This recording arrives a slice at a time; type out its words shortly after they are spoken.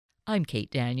I'm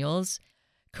Kate Daniels.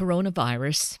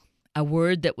 Coronavirus, a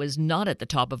word that was not at the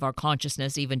top of our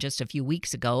consciousness even just a few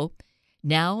weeks ago.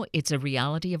 Now it's a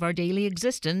reality of our daily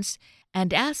existence,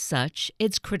 and as such,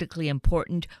 it's critically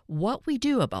important what we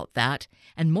do about that,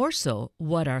 and more so,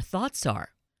 what our thoughts are.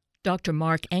 Dr.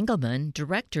 Mark Engelman,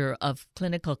 Director of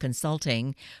Clinical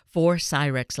Consulting for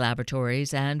Cyrex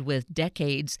Laboratories and with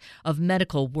decades of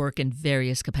medical work in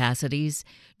various capacities,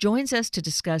 joins us to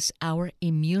discuss our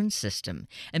immune system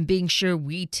and being sure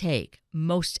we take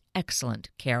most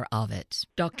excellent care of it.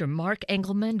 Dr. Mark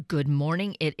Engelman, good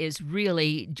morning. It is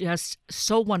really just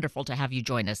so wonderful to have you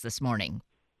join us this morning.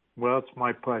 Well, it's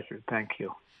my pleasure. Thank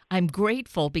you. I'm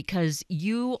grateful because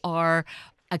you are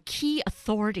a key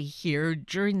authority here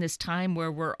during this time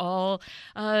where we're all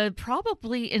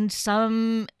probably in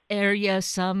some area,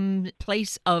 some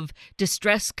place of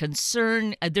distress,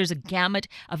 concern. There's a gamut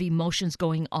of emotions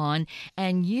going on.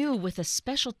 And you, with a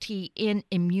specialty in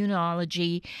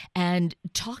immunology and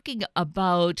talking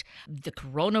about the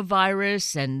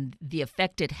coronavirus and the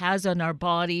effect it has on our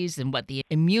bodies and what the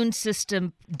immune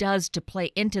system does to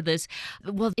play into this,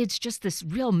 well, it's just this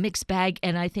real mixed bag.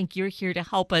 And I think you're here to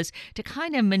help us to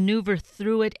kind of maneuver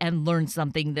through it and learn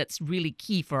something that's really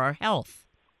key for our health.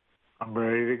 I'm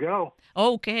ready to go.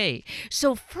 Okay.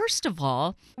 So first of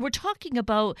all, we're talking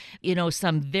about,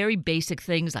 some very basic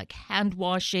things like hand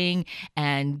washing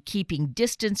and keeping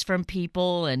distance from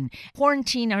people and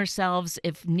quarantine ourselves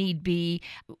if need be,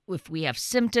 if we have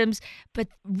symptoms. But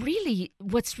really,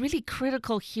 what's really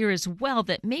critical here as well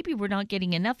that maybe we're not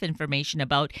getting enough information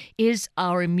about is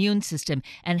our immune system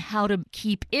and how to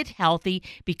keep it healthy,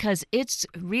 because it's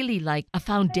really like a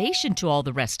foundation to all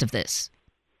the rest of this.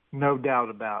 No doubt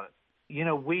about it.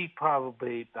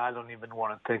 I don't even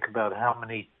want to think about how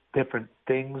many different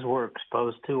things we're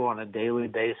exposed to on a daily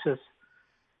basis.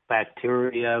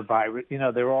 Bacteria, virus,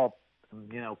 they're all,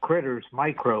 critters,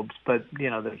 microbes, but,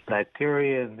 there's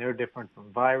bacteria and they're different from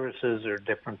viruses, they're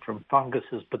different from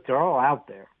funguses, but they're all out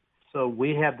there. So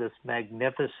we have this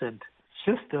magnificent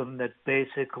system that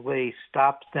basically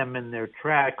stops them in their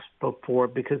tracks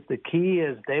because the key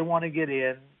is they want to get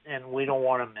in and we don't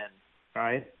want them in.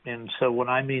 Right? And so when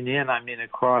I mean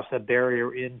across a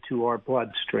barrier into our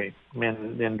bloodstream,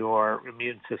 into our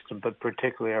immune system, but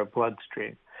particularly our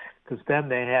bloodstream, because then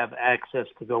they have access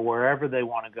to go wherever they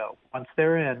want to go. Once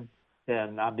they're in,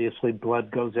 then obviously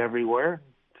blood goes everywhere,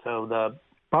 so the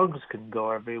bugs can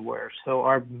go everywhere. So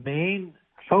our main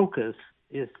focus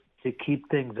is to keep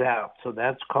things out. So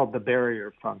that's called the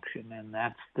barrier function, and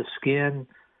that's the skin,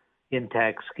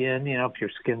 intact skin. If your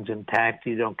skin's intact,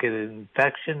 you don't get an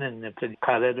infection, and if you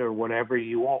cut it or whatever,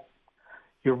 you're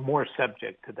more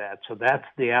subject to that. So that's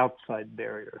the outside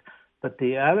barrier. But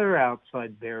the other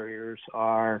outside barriers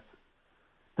are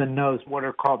the nose, what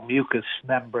are called mucous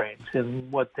membranes.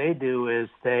 And what they do is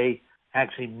they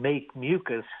actually make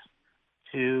mucus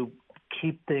to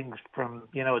keep things from,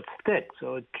 it's thick,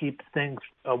 so it keeps things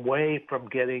away from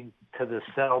getting to the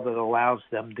cell that allows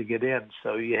them to get in.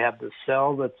 So you have the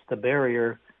cell that's the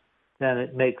barrier, then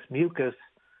it makes mucus,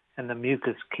 and the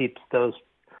mucus keeps those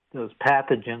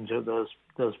pathogens or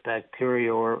those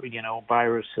bacteria or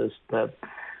viruses, the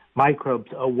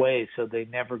microbes away, so they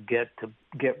never get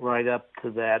right up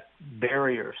to that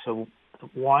barrier. So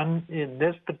one in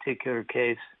this particular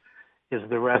case is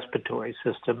the respiratory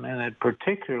system, and it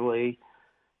particularly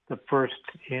the first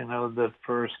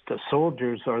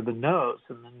soldiers are the nose,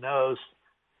 and the nose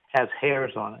has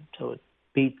hairs on it, so it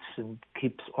beats and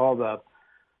keeps all the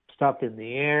stuff in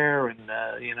the air and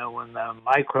when the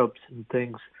microbes and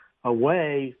things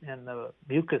away, and the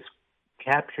mucus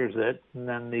captures it, and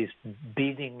then these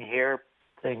beating hair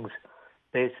things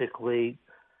basically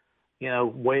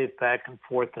wave back and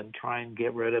forth and try and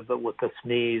get rid of it with a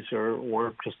sneeze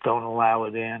or just don't allow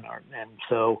it in. And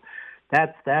so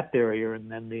that's that barrier.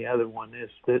 And then the other one is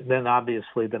then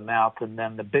obviously the mouth, and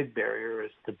then the big barrier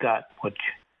is the gut, which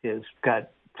is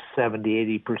got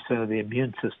 70-80% of the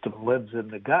immune system lives in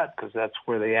the gut because that's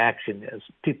where the action is.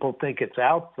 People think it's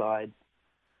outside,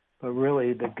 but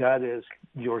really the gut is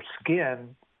your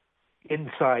skin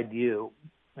inside you,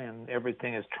 and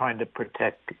everything is trying to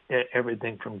protect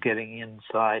everything from getting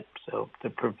inside, so to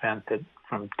prevent it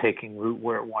from taking root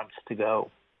where it wants to go.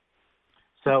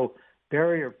 So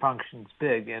barrier function's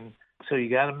big, and so you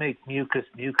got to make mucus.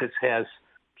 Mucus has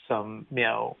some,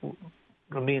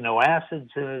 amino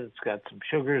acids in it. It's got some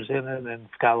sugars in it, and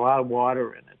it's got a lot of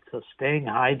water in it. So staying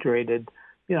hydrated,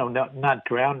 not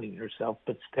drowning yourself,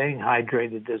 but staying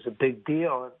hydrated is a big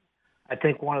deal. And I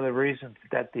think one of the reasons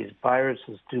that these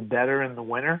viruses do better in the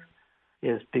winter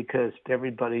is because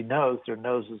everybody knows their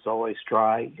nose is always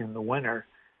dry in the winter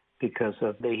because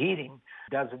of the heating.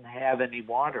 doesn't have any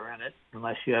water in it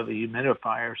unless you have a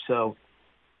humidifier. So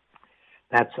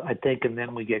that's, I think, and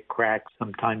then we get cracks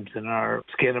sometimes in our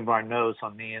skin of our nose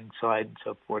on the inside and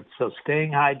so forth. So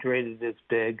staying hydrated is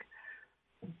big.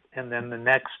 And then the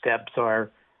next steps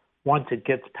are, once it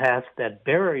gets past that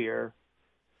barrier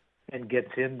and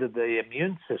gets into the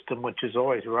immune system, which is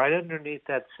always right underneath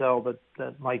that cell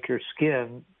that like your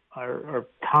skin, are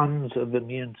tons of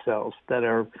immune cells that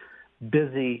are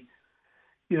busy,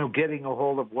 getting a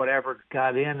hold of whatever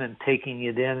got in and taking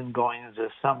it in and going, is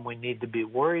this something we need to be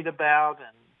worried about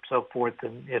and so forth?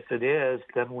 And if it is,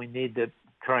 then we need to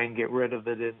try and get rid of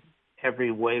it in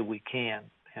every way we can.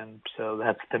 And so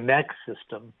that's the next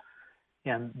system.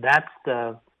 And that's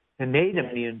the innate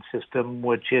immune system,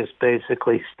 which is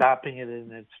basically stopping it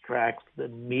in its tracks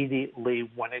immediately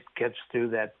when it gets through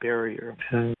that barrier.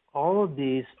 And all of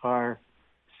these are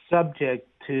subject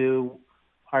to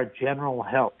our general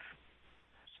health.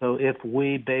 So if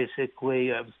we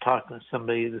basically, I was talking to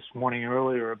somebody this morning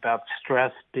earlier about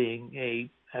stress being a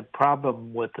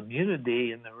problem with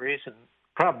immunity, and the reason,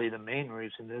 probably the main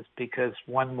reason, is because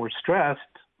when we're stressed,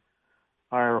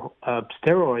 our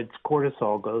steroids,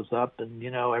 cortisol goes up, and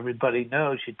everybody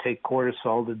knows you take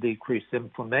cortisol to decrease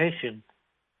inflammation,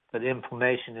 but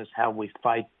inflammation is how we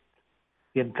fight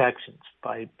infections,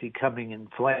 by becoming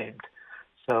inflamed.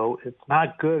 So it's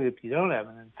not good if you don't have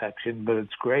an infection, but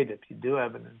it's great if you do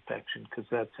have an infection, because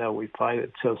that's how we fight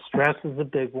it. So stress is a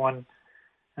big one,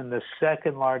 and the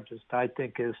second largest, I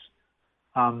think, is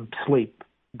sleep.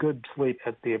 Good sleep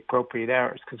at the appropriate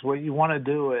hours, because what you want to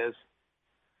do is,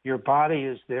 your body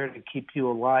is there to keep you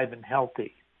alive and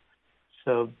healthy.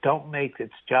 So don't make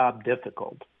its job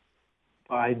difficult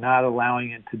by not allowing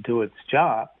it to do its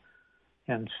job.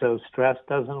 And so stress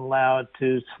doesn't allow it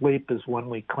to sleep, is when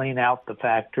we clean out the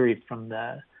factory from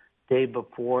the day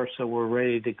before, so we're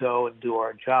ready to go and do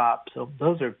our job. So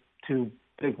those are two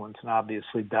big ones, and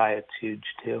obviously diet's huge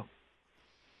too.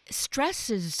 Stress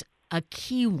is a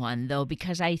key one, though,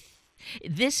 because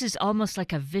this is almost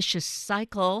like a vicious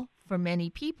cycle for many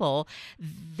people,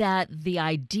 that the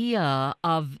idea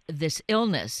of this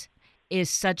illness is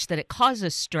such that it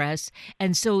causes stress,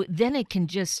 and so then it can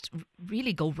just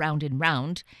really go round and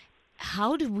round.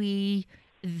 How do we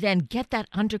then get that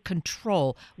under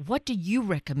control? What do you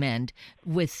recommend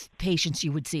with patients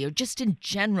you would see, or just in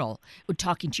general, with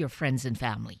talking to your friends and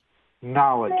family?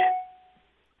 Knowledge.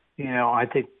 I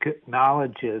think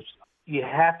knowledge is, you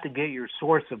have to get your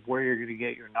source of where you're going to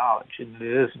get your knowledge, and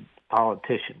it isn't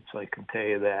politicians, I can tell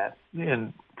you that.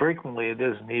 And frequently it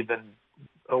isn't even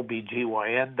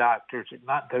OBGYN doctors.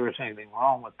 Not that there's anything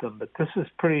wrong with them, but this is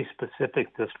pretty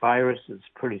specific. This virus is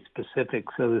pretty specific.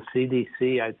 So the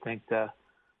CDC, I think the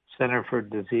Center for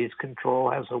Disease Control,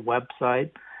 has a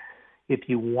website. If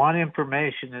you want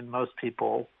information, and most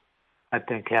people, I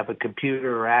think, have a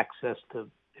computer or access to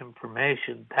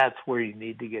information, that's where you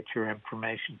need to get your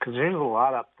information, because there's a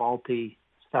lot of faulty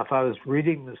stuff. I was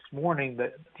reading this morning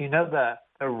that,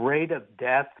 the rate of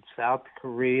death in South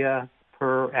Korea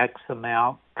per X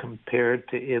amount compared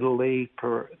to Italy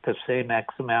per the same X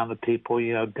amount of people,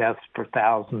 deaths per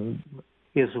thousand,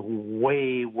 is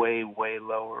way, way, way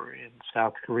lower in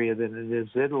South Korea than it is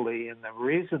Italy. And the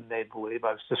reason they believe,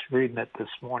 I was just reading it this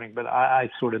morning, but I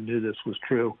sort of knew this was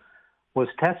true, was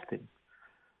testing.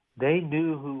 They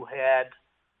knew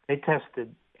they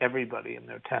tested everybody, and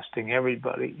they're testing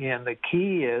everybody. And the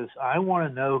key is, I want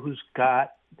to know who's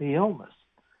got the illness.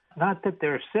 Not that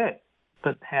they're sick,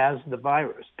 but has the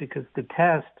virus, because the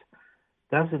test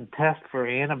doesn't test for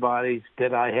antibodies.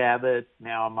 Did I have it?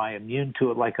 Now am I immune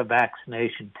to it? Like a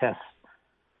vaccination test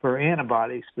for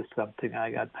antibodies to something.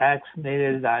 I got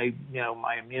vaccinated.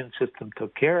 My immune system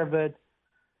took care of it.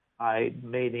 I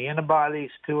made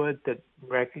antibodies to it that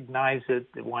recognized it.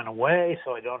 It went away,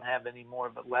 so I don't have any more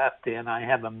of it left. And I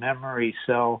have a memory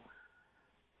cell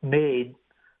made,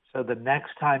 so the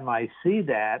next time I see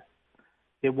that,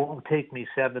 it won't take me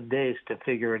 7 days to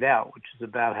figure it out, which is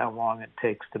about how long it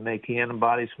takes to make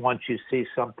antibodies once you see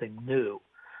something new.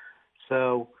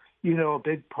 So, a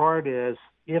big part is,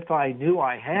 if I knew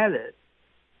I had it,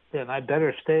 then I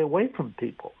better stay away from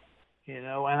people. And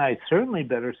I certainly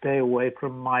better stay away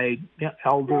from my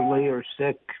elderly or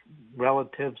sick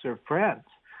relatives or friends.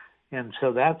 And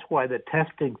so that's why the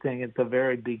testing thing at the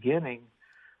very beginning,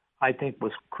 I think,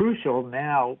 was crucial.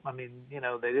 Now, they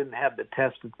didn't have the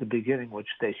test at the beginning, which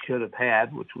they should have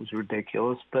had, which was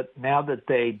ridiculous. But now that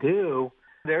they do,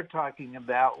 they're talking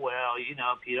about,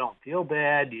 if you don't feel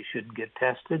bad, you shouldn't get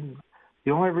tested.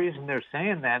 The only reason they're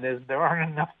saying that is there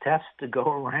aren't enough tests to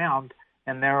go around,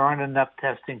 and there aren't enough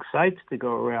testing sites to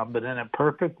go around. But in a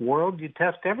perfect world, you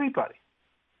test everybody.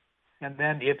 And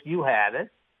then if you had it,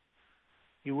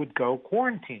 you would go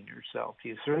quarantine yourself.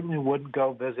 You certainly wouldn't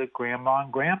go visit grandma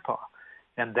and grandpa.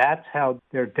 And that's how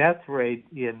their death rate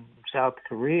in South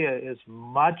Korea is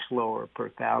much lower per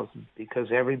thousand, because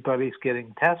everybody's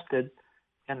getting tested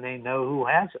and they know who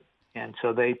has it. And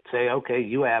so they say, okay,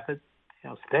 you have it,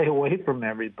 stay away from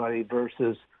everybody,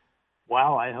 versus,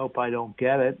 wow, I hope I don't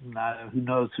get it, and who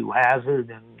knows who has it,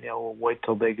 and we'll wait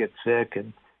till they get sick.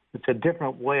 And it's a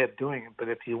different way of doing it. But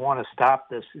if you want to stop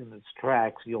this in its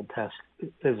tracks, you'll test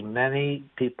as many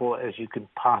people as you can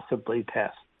possibly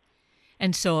test.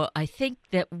 And so I think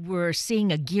that we're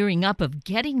seeing a gearing up of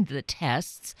getting the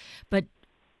tests, but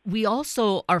we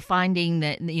also are finding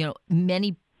that,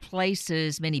 many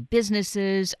places, many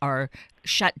businesses are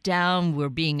shut down. We're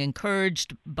being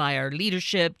encouraged by our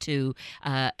leadership to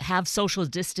have social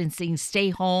distancing,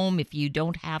 stay home if you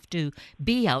don't have to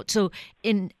be out. So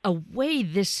in a way,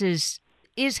 this is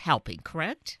helping,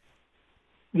 correct?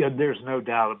 Yeah, there's no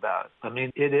doubt about it. I mean,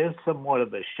 it is somewhat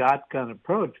of a shotgun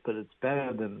approach, but it's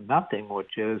better than nothing,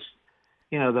 which is,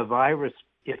 the virus,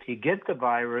 if you get the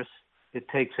virus, it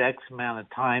takes X amount of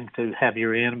time to have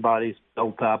your antibodies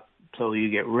built up so you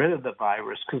get rid of the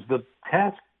virus, because the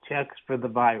test checks for the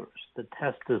virus. The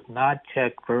test does not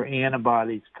check for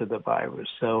antibodies to the virus.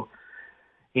 So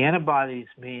antibodies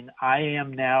mean I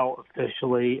am now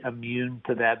officially immune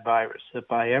to that virus.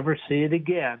 If I ever see it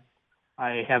again,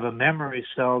 I have a memory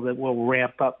cell that will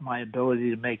ramp up my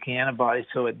ability to make antibodies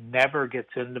so it never gets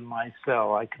into my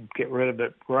cell. I can get rid of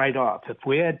it right off. If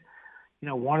we had,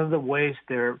 one of the ways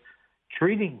they're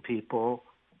treating people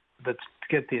that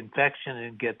get the infection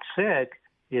and get sick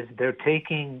is they're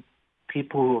taking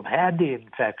people who have had the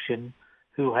infection,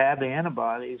 who have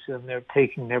antibodies, and they're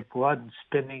taking their blood and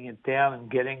spinning it down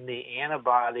and getting the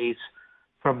antibodies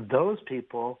from those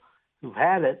people who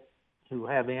had it, who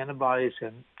have antibodies,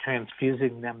 and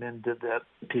transfusing them into the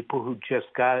people who just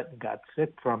got it and got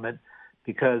sick from it,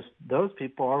 because those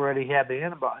people already have the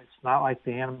antibodies. It's not like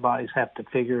the antibodies have to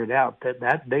figure it out.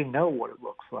 That they know what it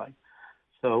looks like.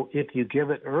 So if you give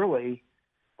it early,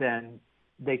 then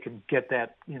they can get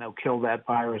that, kill that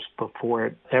virus before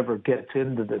it ever gets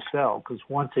into the cell. Because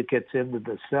once it gets into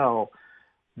the cell,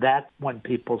 that's when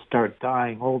people start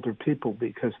dying, older people,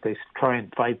 because they try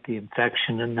and fight the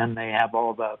infection, and then they have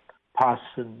all the pus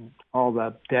and all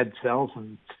the dead cells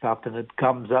and stuff, and it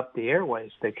gums up the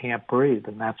airways. They can't breathe,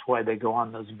 and that's why they go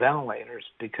on those ventilators,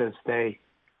 because the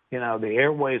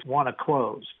airways want to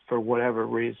close for whatever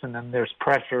reason, and there's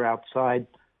pressure outside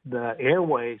the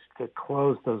airways to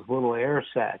close those little air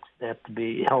sacs. They have to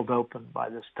be held open by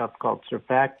this stuff called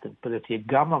surfactant. But if you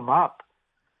gum them up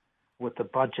with a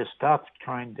bunch of stuff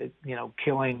trying to,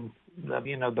 killing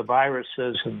the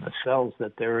viruses and the cells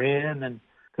that they're in, and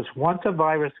because once a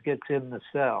virus gets in the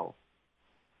cell,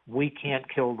 we can't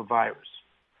kill the virus.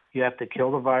 You have to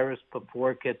kill the virus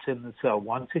before it gets in the cell.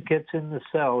 Once it gets in the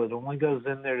cell, it only goes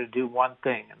in there to do one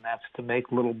thing, and that's to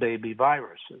make little baby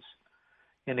viruses.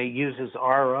 And it uses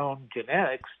our own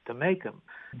genetics to make them.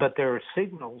 But there are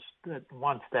signals that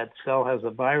once that cell has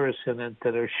a virus in it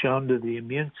that are shown to the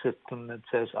immune system that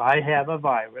says, I have a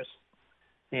virus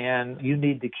and you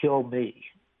need to kill me,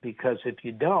 because if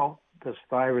you don't, this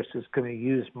virus is going to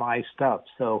use my stuff.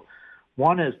 So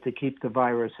one is to keep the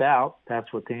virus out.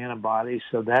 That's with the antibodies.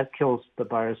 So that kills the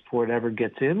virus before it ever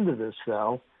gets into the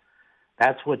cell.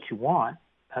 That's what you want.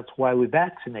 That's why we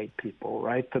vaccinate people,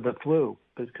 right, for the flu,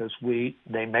 because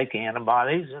they make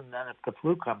antibodies, and then if the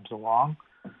flu comes along,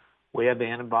 we have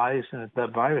antibodies, and the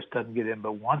virus doesn't get in.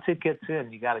 But once it gets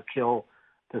in, you got to kill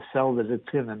the cell that it's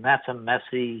in, and that's a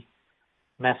messy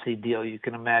deal. You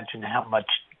can imagine how much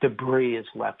debris is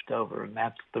left over, and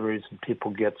that's the reason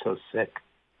people get so sick.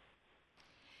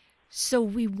 So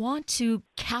we want to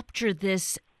capture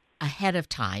this ahead of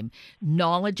time.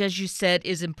 Knowledge, as you said,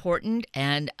 is important,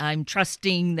 and I'm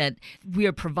trusting that we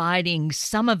are providing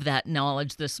some of that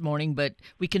knowledge this morning, but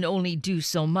we can only do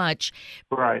so much.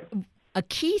 Right. A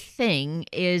key thing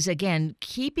is, again,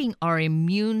 keeping our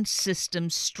immune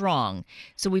system strong.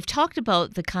 So we've talked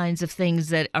about the kinds of things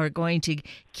that are going to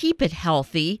keep it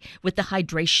healthy with the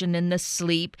hydration and the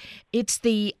sleep. It's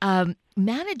the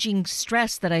managing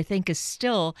stress that I think is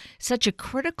still such a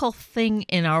critical thing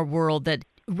in our world, that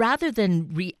rather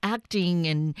than reacting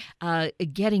and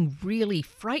getting really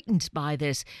frightened by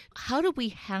this, how do we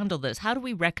handle this? How do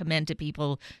we recommend to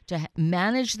people to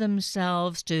manage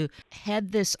themselves, to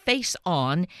head this face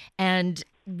on and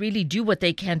really do what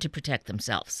they can to protect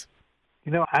themselves?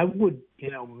 I would,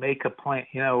 make a plan,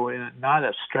 in not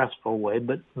a stressful way,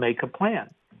 but make a plan.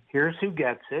 Here's who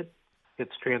gets it.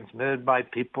 It's transmitted by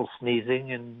people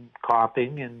sneezing and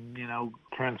coughing, and,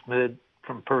 transmitted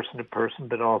from person to person,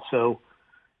 but also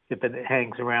if it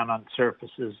hangs around on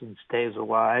surfaces and stays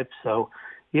alive. So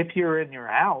if you're in your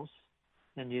house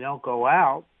and you don't go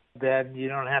out, then you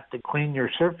don't have to clean your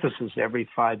surfaces every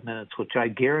 5 minutes, which I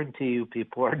guarantee you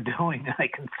people are doing. I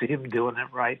can see them doing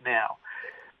it right now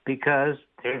because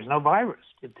there's no virus.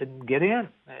 It didn't get in.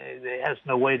 It has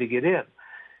no way to get in.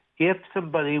 If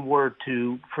somebody were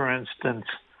to, for instance,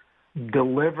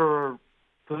 deliver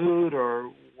food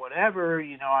or whatever,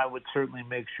 I would certainly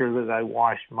make sure that I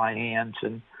washed my hands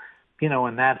and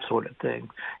that sort of thing.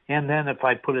 And then if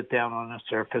I put it down on a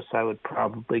surface, I would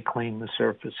probably clean the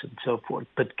surface and so forth.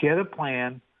 But get a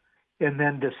plan and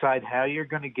then decide how you're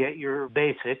going to get your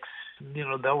basics.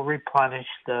 They'll replenish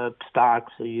the stock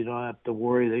so you don't have to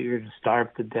worry that you're going to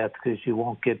starve to death because you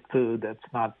won't get food. That's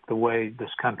not the way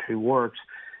this country works.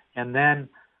 And then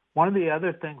one of the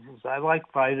other things is I like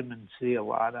vitamin C a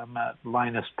lot. I'm a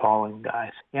Linus Pauling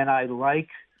guy. And I like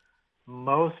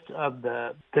most of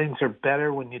the things are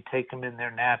better when you take them in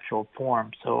their natural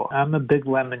form. So I'm a big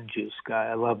lemon juice guy.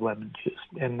 I love lemon juice.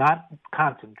 And not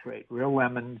concentrate. Real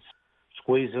lemons,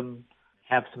 squeeze them,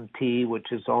 have some tea,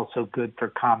 which is also good for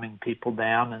calming people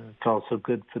down. And it's also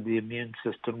good for the immune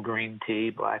system, green tea,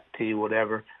 black tea,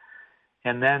 whatever.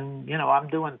 And then, I'm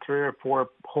doing 3 or 4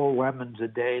 whole lemons a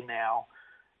day now.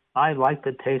 I like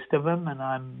the taste of them, and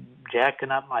I'm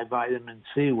jacking up my vitamin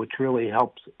C, which really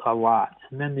helps a lot.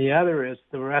 And then the other is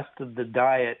the rest of the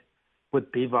diet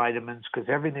with B vitamins, because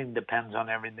everything depends on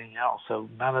everything else. So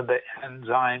none of the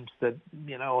enzymes that,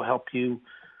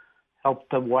 help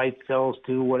the white cells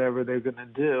do whatever they're going to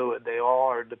do, they all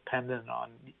are dependent on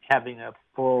having a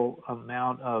full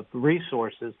amount of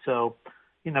resources. So,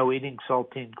 eating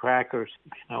saltine crackers,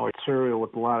 or cereal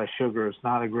with a lot of sugar is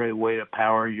not a great way to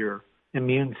power your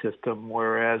immune system,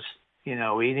 whereas,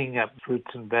 eating up fruits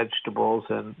and vegetables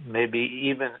and maybe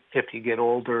even if you get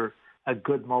older, a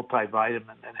good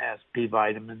multivitamin that has B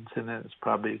vitamins in it is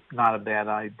probably not a bad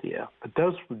idea. But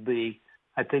those would be,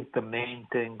 I think, the main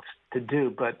things to do.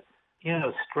 But,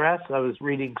 stress, I was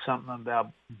reading something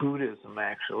about Buddhism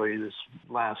actually this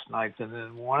last night, and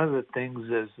then one of the things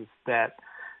is that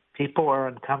people are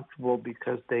uncomfortable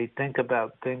because they think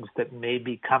about things that may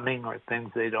be coming or things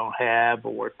they don't have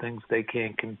or things they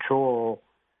can't control.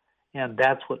 And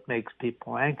that's what makes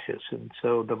people anxious. And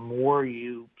so the more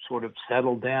you sort of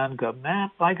settle down, go,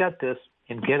 I got this,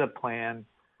 and get a plan,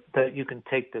 that you can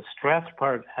take the stress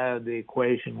part out of the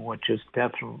equation, which is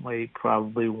definitely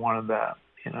probably one of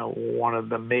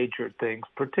the major things,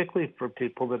 particularly for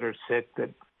people that are sick that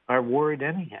are worried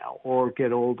anyhow or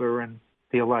get older and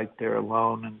feel like they're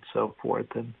alone and so forth.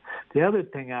 And the other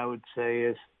thing I would say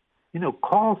is,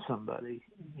 call somebody.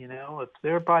 If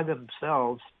they're by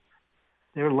themselves,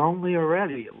 they're lonely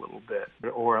already a little bit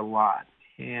or a lot.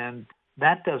 And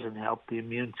that doesn't help the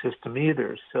immune system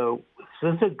either. So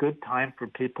this is a good time for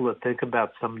people to think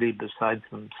about somebody besides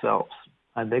themselves.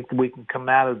 I think we can come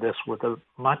out of this with a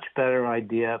much better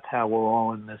idea of how we're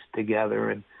all in this together.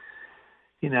 And,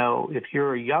 if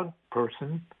you're a young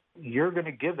person, you're going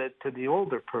to give it to the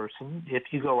older person if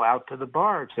you go out to the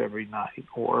bars every night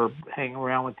or hang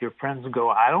around with your friends and go,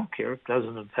 I don't care. It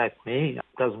doesn't affect me.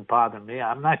 It doesn't bother me.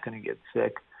 I'm not going to get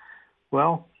sick.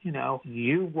 Well,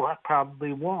 you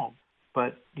probably won't,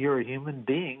 but you're a human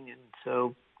being, and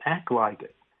so act like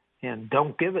it and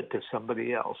don't give it to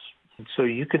somebody else. And so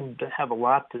you can have a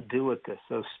lot to do with this.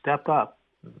 So step up,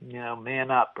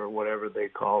 man up or whatever they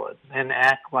call it, and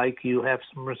act like you have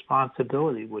some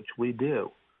responsibility, which we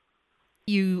do.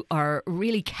 You are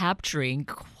really capturing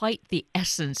quite the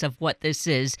essence of what this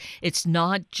is. It's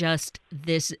not just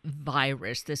this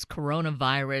virus, this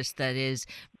coronavirus that is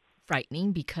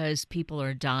frightening because people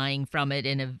are dying from it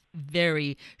in a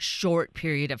very short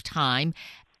period of time.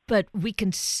 But we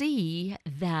can see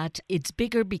that it's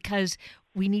bigger because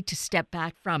we need to step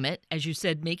back from it, as you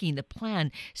said, making the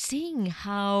plan, seeing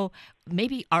how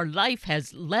maybe our life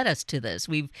has led us to this.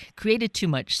 We've created too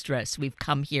much stress. We've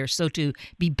come here. So to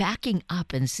be backing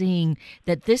up and seeing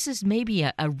that this is maybe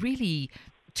a really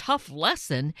tough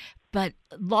lesson, but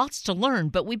lots to learn.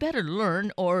 But we better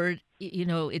learn or,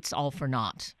 it's all for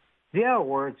naught. Yeah,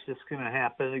 or it's just going to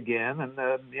happen again, and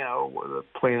the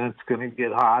planet's going to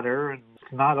get hotter, and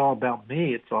it's not all about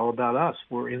me. It's all about us.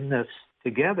 We're in this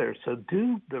together, so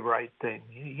do the right thing.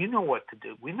 You know what to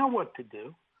do. We know what to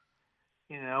do.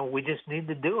 We just need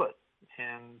to do it.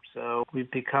 And so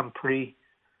we've become pretty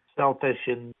selfish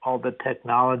in all the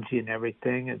technology and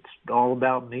everything. It's all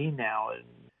about me now. And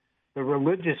the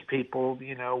religious people,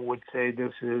 would say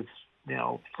this is,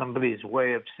 somebody's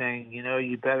way of saying,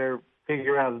 you better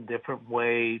figure out a different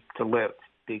way to live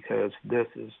because this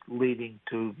is leading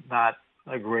to not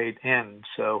a great end.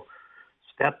 So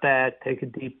step back, take a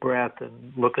deep breath,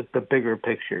 and look at the bigger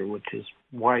picture, which is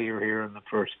why you're here in the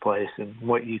first place and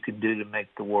what you can do to make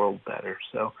the world better.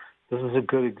 So this is a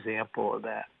good example of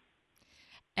that.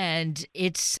 And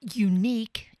it's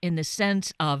unique in the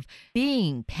sense of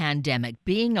being pandemic,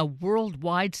 being a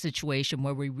worldwide situation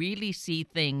where we really see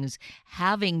things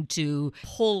having to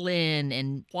pull in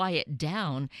and quiet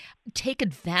down, take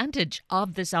advantage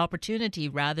of this opportunity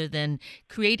rather than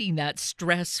creating that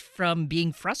stress from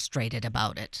being frustrated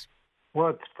about it.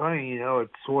 Well, it's funny,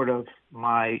 it's sort of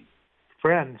my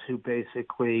friends who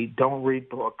basically don't read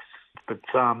books, but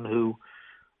some who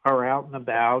are out and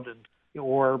about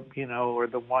or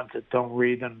the ones that don't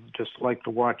read and just like to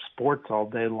watch sports all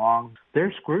day long,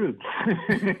 they're screwed.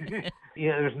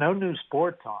 There's no new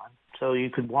sports on. So you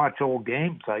could watch old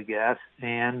games, I guess,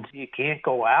 and you can't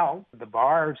go out the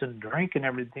bars and drink and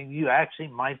everything. You actually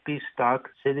might be stuck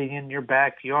sitting in your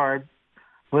backyard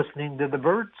listening to the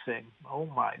birds sing. Oh,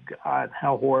 my God,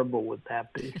 how horrible would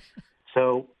that be?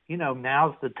 So,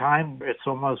 now's the time. It's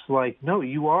almost like, no,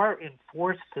 you are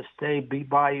enforced to be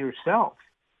by yourself.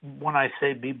 When I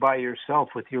say be by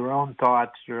yourself with your own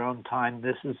thoughts, your own time,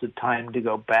 this is the time to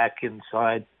go back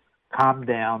inside, calm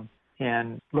down,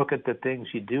 and look at the things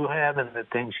you do have and the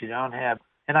things you don't have.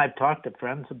 And I've talked to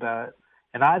friends about it,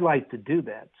 and I like to do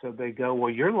that. So they go,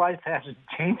 well, your life hasn't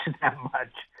changed that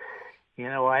much.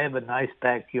 I have a nice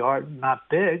backyard, not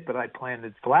big, but I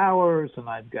planted flowers, and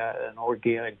I've got an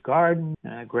organic garden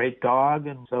and a great dog.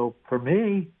 And so for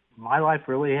me, my life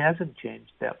really hasn't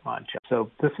changed that much. So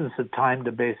this is the time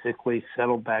to basically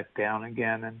settle back down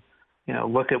again and,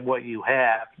 look at what you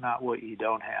have, not what you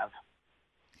don't have.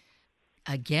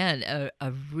 Again,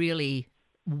 a really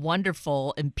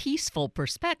wonderful and peaceful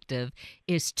perspective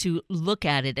is to look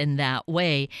at it in that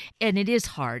way. And it is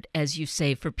hard, as you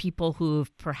say, for people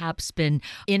who've perhaps been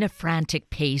in a frantic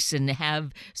pace and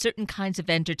have certain kinds of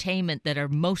entertainment that are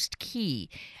most key.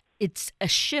 It's a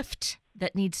shift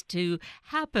that needs to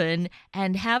happen,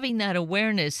 and having that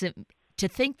awareness to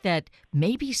think that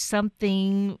maybe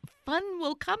something fun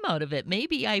will come out of it.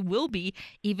 Maybe I will be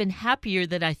even happier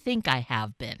than I think I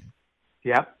have been.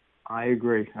 Yep, I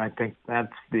agree. I think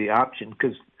that's the option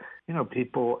because,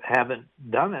 people haven't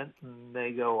done it and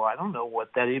they go, I don't know what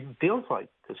that even feels like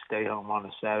to stay home on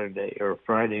a Saturday or a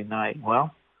Friday night.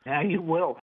 Well, now you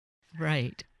will.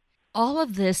 Right. All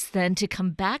of this then to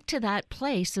come back to that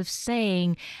place of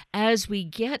saying, as we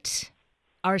get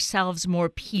ourselves more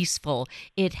peaceful,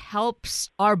 it helps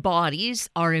our bodies,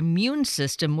 our immune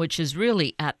system, which is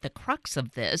really at the crux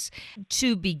of this,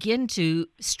 to begin to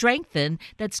strengthen.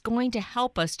 That's going to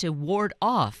help us to ward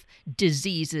off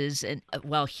diseases and,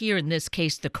 well, here in this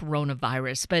case, the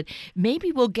coronavirus, but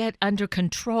maybe we'll get under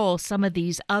control some of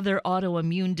these other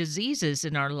autoimmune diseases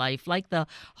in our life, like the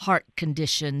heart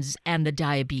conditions and the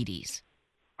diabetes.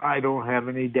 I don't have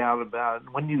any doubt about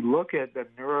it. When you look at the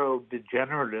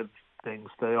neurodegenerative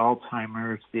things, the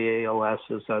Alzheimer's, the ALS,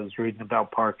 as I was reading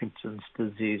about Parkinson's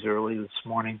disease early this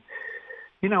morning,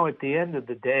 at the end of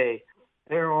the day,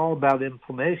 they're all about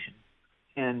inflammation.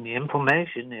 And the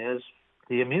inflammation is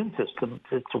the immune system.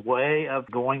 It's a way of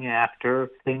going after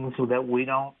things that we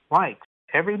don't like.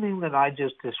 Everything that I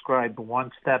just described,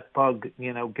 once that bug,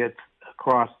 gets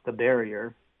across the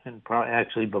barrier, and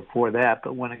actually before that,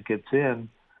 but when it gets in,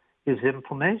 is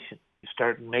inflammation. You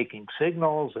start making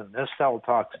signals, and this cell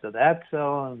talks to that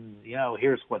cell, and,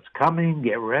 here's what's coming,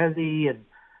 get ready, and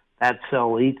that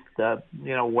cell eats the,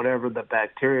 whatever the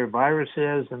bacteria or virus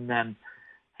is, and then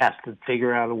has to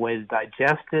figure out a way to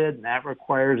digest it, and that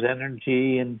requires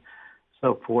energy and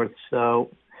so forth. So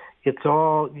it's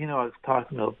all, I was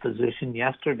talking to a physician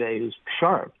yesterday who's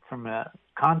sharp from a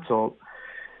consult,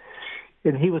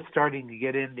 and he was starting to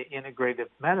get into integrative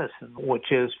medicine,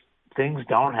 which is things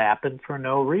don't happen for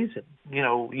no reason.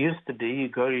 Used to be you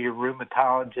go to your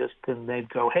rheumatologist and they'd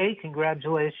go, hey,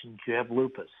 congratulations, you have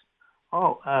lupus.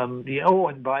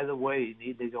 And by the way, you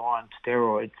need to go on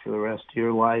steroids for the rest of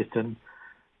your life. And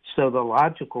so the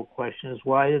logical question is,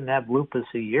 why I didn't have lupus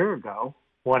a year ago?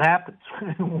 What happens?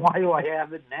 Why do I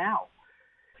have it now?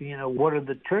 What are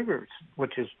the triggers?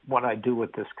 Which is what I do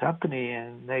with this company.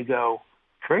 And they go,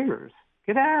 triggers?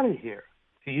 Get out of here.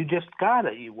 You just got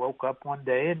it. You woke up one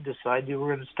day and decided you were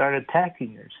going to start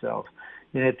attacking yourself.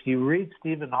 And if you read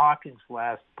Stephen Hawking's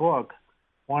last book,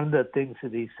 one of the things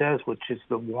that he says, which is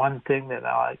the one thing that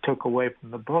I took away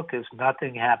from the book, is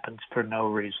nothing happens for no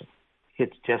reason.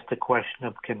 It's just a question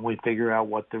of, can we figure out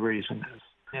what the reason is?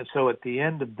 And so at the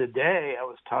end of the day, I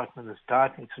was talking to this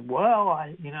doctor, and he said,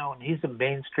 and he's a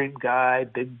mainstream guy,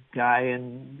 big guy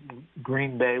in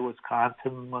Green Bay,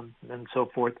 Wisconsin, and so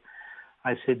forth.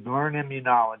 I said, learn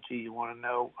immunology. You want to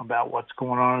know about what's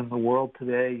going on in the world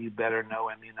today? You better know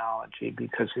immunology,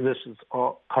 because this is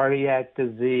all cardiac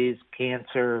disease,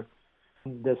 cancer,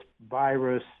 this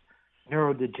virus,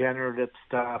 neurodegenerative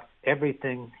stuff.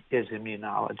 Everything is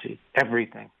immunology,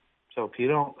 everything. So if you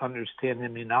don't understand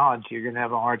immunology, you're going to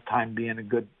have a hard time being a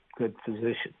good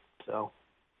physician. So.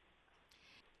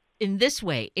 In this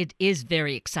way, it is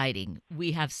very exciting.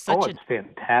 We have it's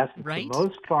fantastic. It's the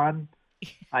most fun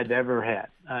I've ever had.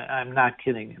 I'm not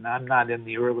kidding. And I'm not in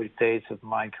the early phase of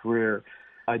my career.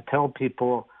 I tell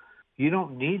people, you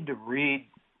don't need to read,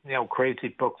 crazy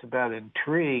books about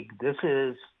intrigue.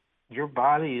 Your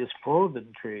body is full of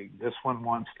intrigue. This one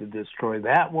wants to destroy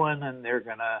that one, and they're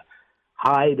going to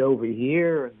hide over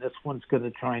here, and this one's going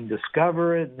to try and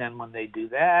discover it. And then when they do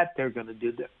that, they're going to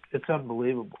do that. It's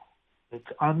unbelievable.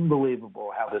 It's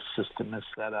unbelievable how this system is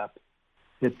set up.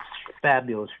 It's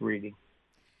fabulous reading.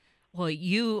 Well,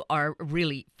 you are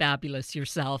really fabulous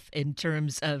yourself in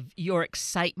terms of your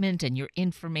excitement and your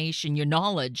information, your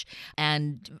knowledge,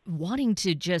 and wanting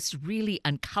to just really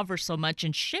uncover so much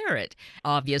and share it,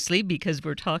 obviously, because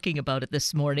we're talking about it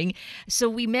this morning. So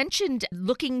we mentioned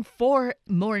looking for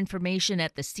more information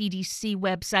at the CDC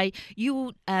website.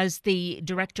 You, as the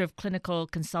Director of Clinical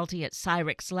Consulting at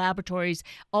Cyrex Laboratories,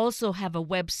 also have a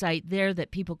website there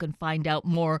that people can find out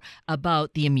more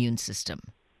about the immune system.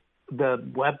 The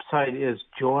website is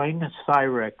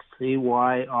joincyrex,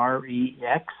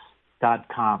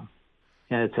 CYREX.com.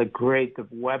 And it's the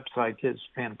website is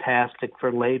fantastic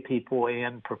for lay people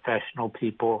and professional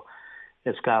people.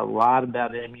 It's got a lot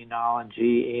about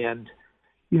immunology, and,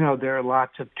 there are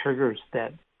lots of triggers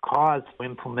that cause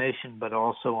inflammation, but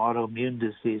also autoimmune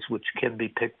disease, which can be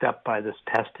picked up by this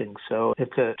testing. So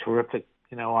it's a terrific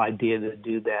idea to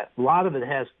do that. A lot of it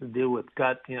has to do with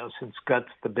gut, since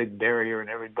gut's the big barrier and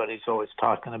everybody's always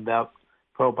talking about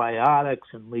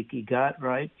probiotics and leaky gut,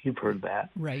 right? You've heard that.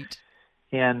 Right.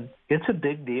 And it's a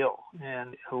big deal.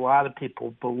 And a lot of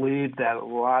people believe that a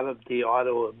lot of the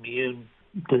autoimmune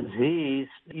disease,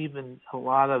 even a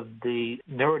lot of the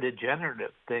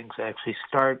neurodegenerative things actually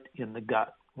start in the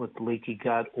gut, with leaky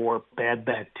gut or bad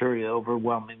bacteria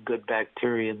overwhelming good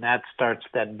bacteria, and that starts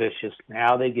that vicious.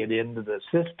 Now they get into the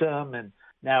system, and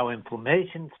now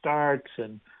inflammation starts,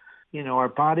 and our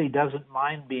body doesn't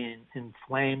mind being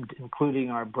inflamed, including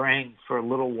our brain, for a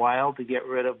little while to get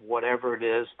rid of whatever it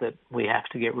is that we have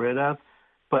to get rid of.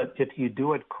 But if you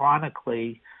do it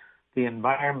chronically, the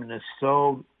environment is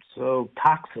so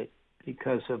toxic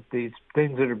because of these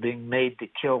things that are being made to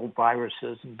kill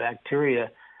viruses and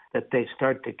bacteria, that they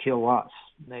start to kill us.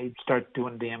 They start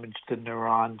doing damage to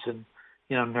neurons and,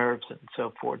 nerves and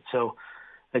so forth. So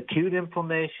acute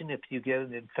inflammation, if you get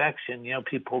an infection,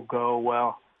 people go,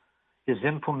 well, is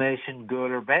inflammation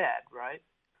good or bad, right?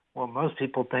 Well, most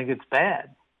people think it's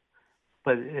bad.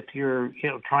 But if you're,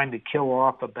 trying to kill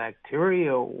off a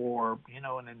bacteria or,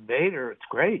 an invader, it's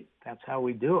great. That's how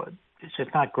we do it. It's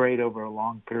just not great over a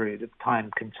long period of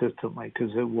time consistently,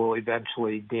 because it will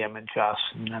eventually damage us,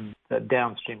 and then the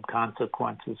downstream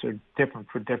consequences are different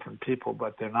for different people,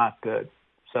 but they're not good.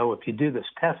 So if you do this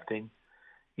testing,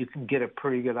 you can get a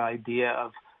pretty good idea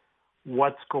of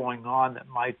what's going on that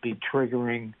might be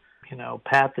triggering,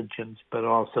 pathogens, but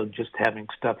also just having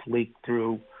stuff leak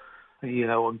through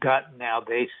a gut. Now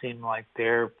they seem like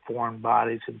they're foreign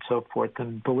bodies and so forth.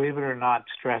 And believe it or not,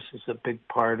 stress is a big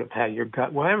part of how your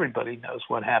gut, well, everybody knows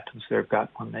what happens to their gut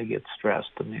when they get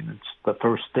stressed. I mean, it's the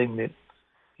first thing that,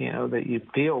 that you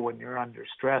feel when you're under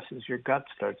stress is your gut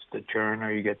starts to churn,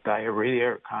 or you get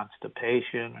diarrhea or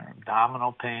constipation or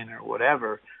abdominal pain or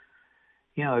whatever.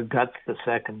 The gut's the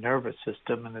second nervous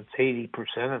system, and it's 80%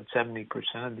 and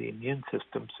 70% of the immune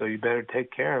system, so you better take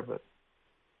care of it.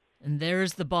 And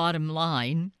there's the bottom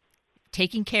line.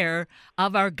 Taking care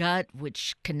of our gut,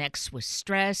 which connects with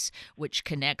stress, which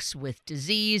connects with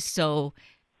disease. So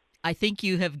I think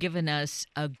you have given us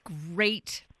a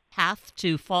great path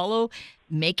to follow,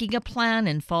 making a plan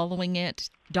and following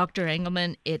it. Dr.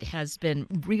 Engelman, it has been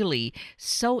really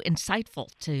so insightful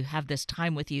to have this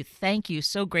time with you. Thank you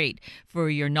so great for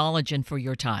your knowledge and for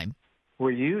your time. Well,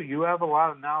 you have a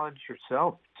lot of knowledge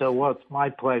yourself, so it's my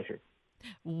pleasure.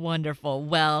 Wonderful.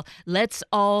 Well, let's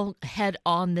all head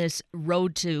on this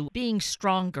road to being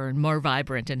stronger and more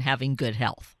vibrant and having good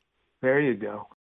health. There you go.